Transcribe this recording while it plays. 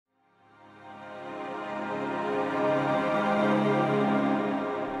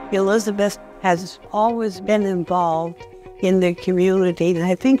Elizabeth has always been involved in the community, and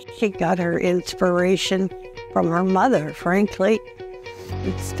I think she got her inspiration from her mother, frankly.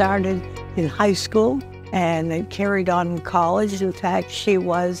 It started in high school, and it carried on in college. In fact, she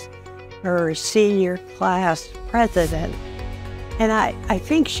was her senior class president. And I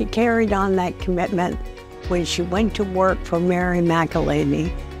think she carried on that commitment when she went to work for Mary McElhaney,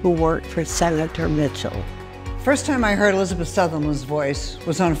 who worked for Senator Mitchell. First time I heard Elizabeth Sutherland's voice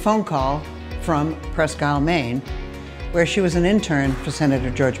was on a phone call from Presque Isle, Maine, where she was an intern for Senator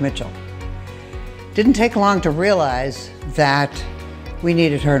George Mitchell. Didn't take long to realize that we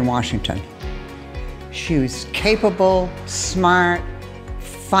needed her in Washington. She was capable, smart,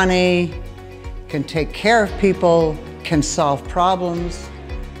 funny, can take care of people, can solve problems.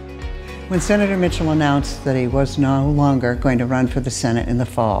 When Senator Mitchell announced that he was no longer going to run for the Senate in the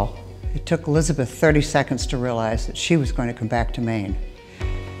fall, it took Elizabeth 30 seconds to realize that she was going to come back to Maine.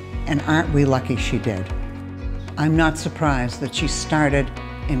 And aren't we lucky she did? I'm not surprised that she started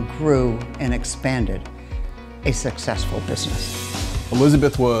and grew and expanded a successful business.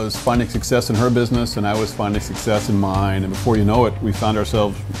 Elizabeth was finding success in her business, and I was finding success in mine. And before you know it, we found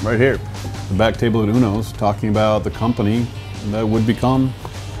ourselves right here, the back table at Uno's, talking about the company that would become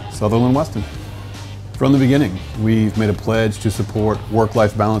Sutherland Weston. From the beginning, we've made a pledge to support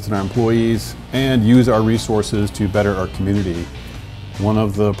work-life balance in our employees and use our resources to better our community. One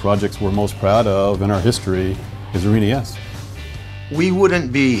of the projects we're most proud of in our history is Arena Yes. We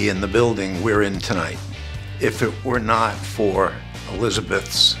wouldn't be in the building we're in tonight if it were not for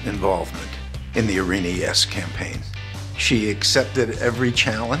Elizabeth's involvement in the Arena Yes campaign. She accepted every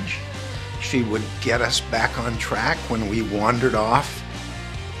challenge. She would get us back on track when we wandered off.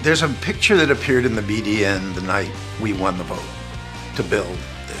 There's a picture that appeared in the BDN the night we won the vote to build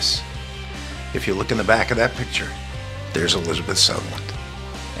this. If you look in the back of that picture, there's Elizabeth Sutherland.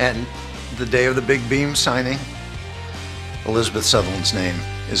 And the day of the big beam signing, Elizabeth Sutherland's name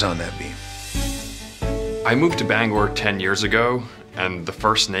is on that beam. I moved to Bangor 10 years ago, and the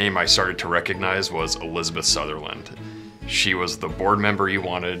first name I started to recognize was Elizabeth Sutherland. She was the board member you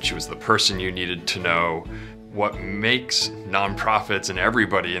wanted, she was the person you needed to know. What makes nonprofits and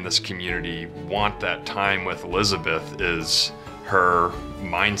everybody in this community want that time with Elizabeth is her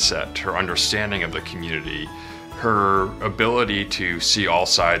mindset, her understanding of the community, her ability to see all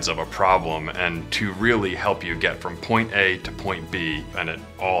sides of a problem and to really help you get from point A to point B, and it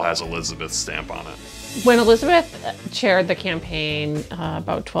all has Elizabeth's stamp on it. When Elizabeth chaired the campaign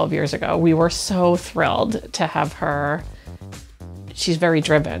about 12 years ago, we were so thrilled to have her. She's very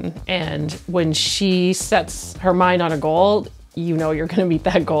driven, and when she sets her mind on a goal, you know you're going to meet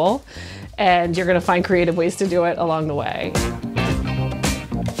that goal, and you're going to find creative ways to do it along the way.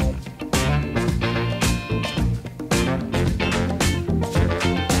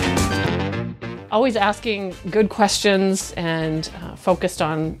 Always asking good questions and focused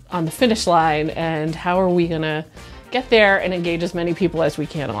on the finish line and how are we going to get there and engage as many people as we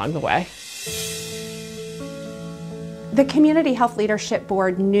can along the way. The Community Health Leadership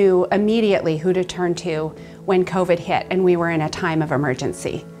Board knew immediately who to turn to when COVID hit and we were in a time of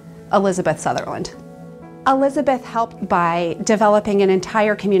emergency: Elizabeth Sutherland. Elizabeth helped by developing an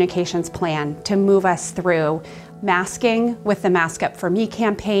entire communications plan to move us through masking with the Mask Up For Me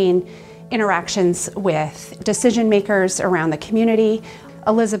campaign, interactions with decision makers around the community.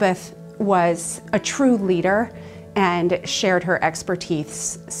 Elizabeth was a true leader and shared her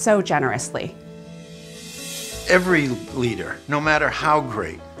expertise so generously. Every leader, no matter how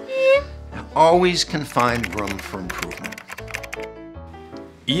great, always can find room for improvement.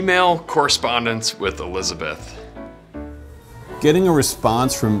 Email correspondence with Elizabeth. Getting a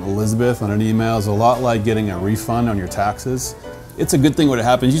response from Elizabeth on an email is a lot like getting a refund on your taxes. It's a good thing when it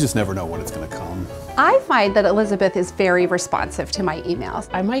happens, you just never know when it's going to come. I find that Elizabeth is very responsive to my emails.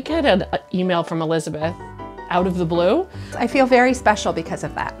 I might get an email from Elizabeth out of the blue. I feel very special because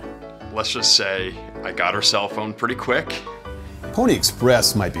of that. Let's just say I got her cell phone pretty quick. Pony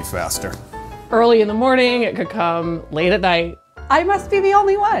Express might be faster. Early in the morning, it could come late at night. I must be the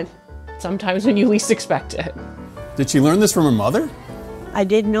only one. Sometimes when you least expect it. Did she learn this from her mother? I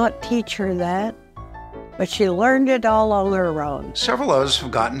did not teach her that, but she learned it all on her own. Several of us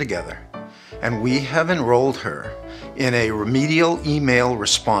have gotten together, and we have enrolled her in a remedial email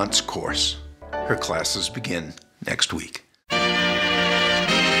response course. Her classes begin next week.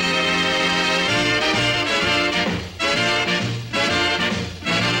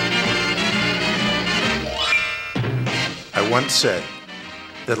 I once said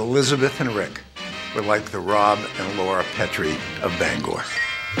that Elizabeth and Rick were like the Rob and Laura Petrie of Bangor.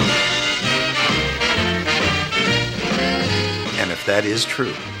 And if that is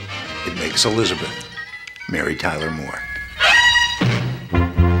true, It makes Elizabeth Mary Tyler Moore.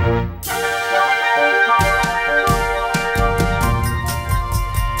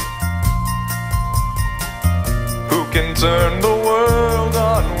 Who can turn the world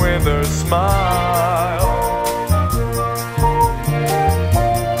on with her smile?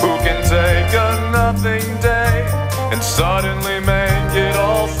 Who can take a nothing day and suddenly make it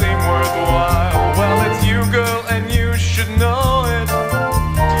all seem worthwhile? Well, it's you, girl, and you should know it.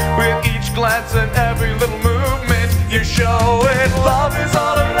 With each glance and every little movement, you show it. Love is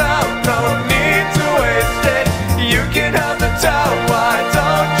all around, no need to waste it. You can have the town, why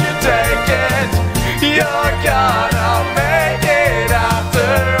don't you take it? You're gonna make it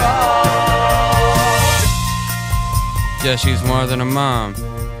after all. Yeah, she's more than a mom.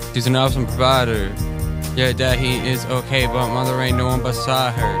 She's an awesome provider. Yeah, dad, he is okay, but mother ain't no one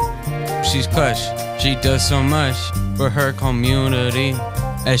beside her. She's clutch. She does so much for her community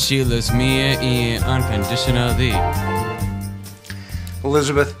as she lifts me and Ian unconditionally.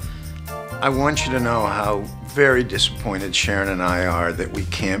 Elizabeth, I want you to know how very disappointed Sharon and I are that we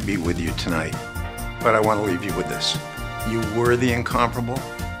can't be with you tonight. But I want to leave you with this. You were the incomparable,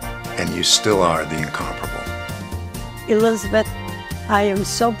 and you still are the incomparable. Elizabeth, I am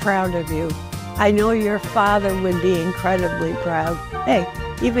so proud of you. I know your father would be incredibly proud. Hey,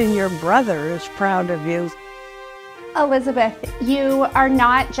 even your brother is proud of you. Elizabeth, you are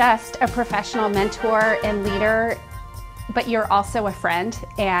not just a professional mentor and leader, but you're also a friend,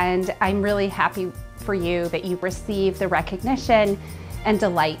 and I'm really happy for you that you receive the recognition and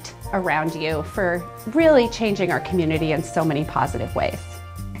delight around you for really changing our community in so many positive ways.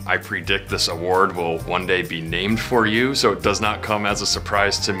 I predict this award will one day be named for you, so it does not come as a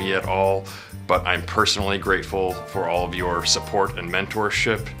surprise to me at all, but I'm personally grateful for all of your support and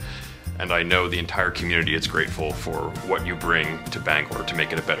mentorship, and I know the entire community is grateful for what you bring to Bangor to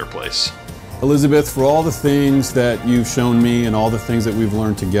make it a better place. Elizabeth, for all the things that you've shown me and all the things that we've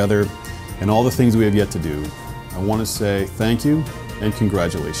learned together and all the things we have yet to do, I want to say thank you and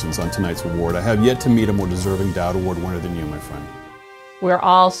congratulations on tonight's award. I have yet to meet a more deserving Dowd Award winner than you, my friend. We're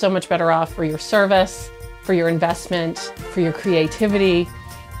all so much better off for your service, for your investment, for your creativity,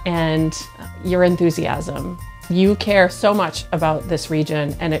 and your enthusiasm. You care so much about this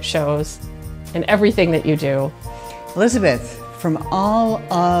region, and it shows in everything that you do. Elizabeth, from all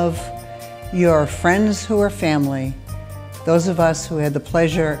of your friends who are family, those of us who had the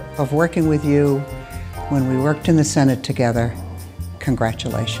pleasure of working with you when we worked in the Senate together,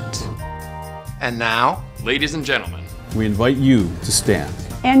 congratulations. And now, Ladies and gentlemen, We invite you to stand.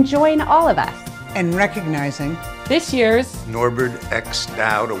 And join all of us And recognizing This year's Norbert X.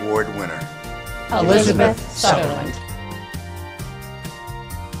 Dowd Award winner. Elizabeth Sutherland.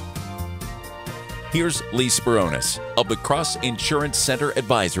 Here's Lee Speronis of the Cross Insurance Center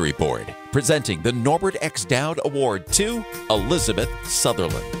Advisory Board, presenting the Norbert X. Dowd Award to Elizabeth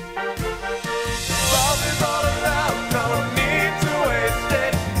Sutherland.